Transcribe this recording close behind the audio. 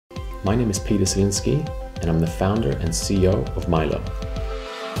My name is Peter Zielinski, and I'm the founder and CEO of Milo.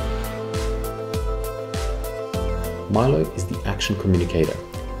 Milo is the action communicator.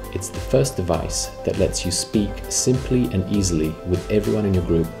 It's the first device that lets you speak simply and easily with everyone in your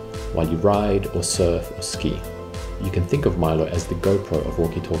group while you ride or surf or ski. You can think of Milo as the GoPro of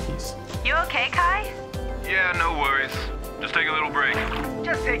walkie-talkies. You okay, Kai? Yeah, no worries. Just take a little break.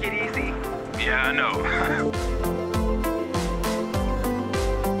 Just take it easy. Yeah, I know.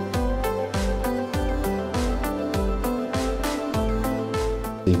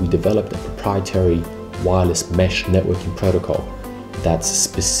 We developed a proprietary wireless mesh networking protocol that's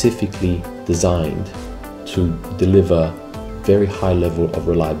specifically designed to deliver very high level of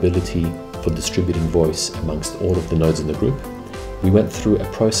reliability for distributing voice amongst all of the nodes in the group. We went through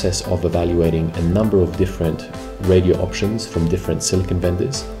a process of evaluating a number of different radio options from different silicon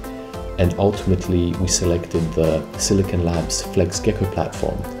vendors, and ultimately we selected the Silicon Labs Flex Gecko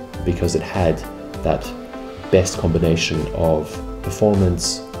platform because it had that best combination of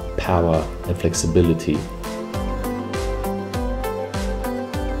performance, power and flexibility